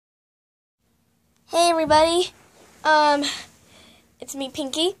Hey everybody, it's me,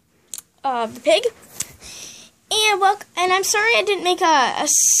 Pinky, the pig, and I'm sorry I didn't make a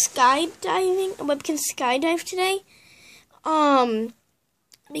Webkinz skydive today,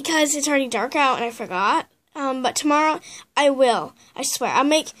 because it's already dark out and I forgot, but tomorrow I will, I swear, I'll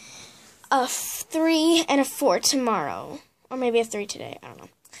make a 3 and a 4 tomorrow, or maybe a 3 today, I don't know,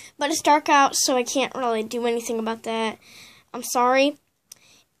 but it's dark out, so I can't really do anything about that. I'm sorry.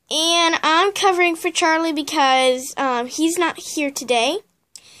 And I'm covering for Charlie because he's not here today.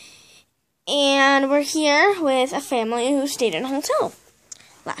 And we're here with a family who stayed in a hotel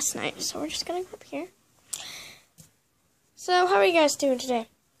last night. So we're just going to go up here. So how are you guys doing today?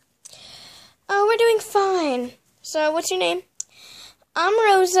 Oh, we're doing fine. So what's your name? I'm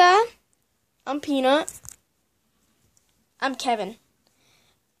Rosa. I'm Peanut. I'm Kevin.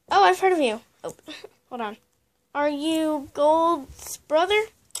 Oh, I've heard of you. Oh, hold on. Are you Gold's brother?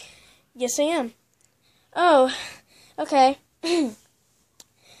 Yes, I am. Oh, okay.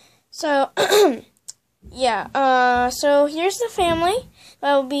 So, yeah, so here's the family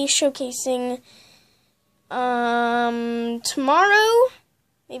that will be showcasing, tomorrow,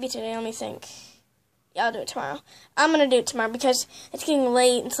 maybe today, let me think. Yeah, I'll do it tomorrow. I'm gonna do it tomorrow because it's getting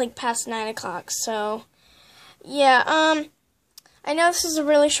late, it's like past 9 o'clock, so, yeah, I know this is a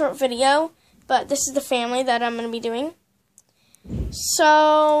really short video, but this is the family that I'm gonna be doing.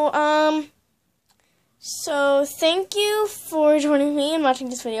 So thank you for joining me and watching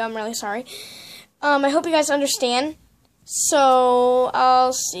this video. I'm really sorry. I hope you guys understand. So,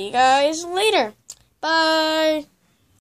 I'll see you guys later. Bye!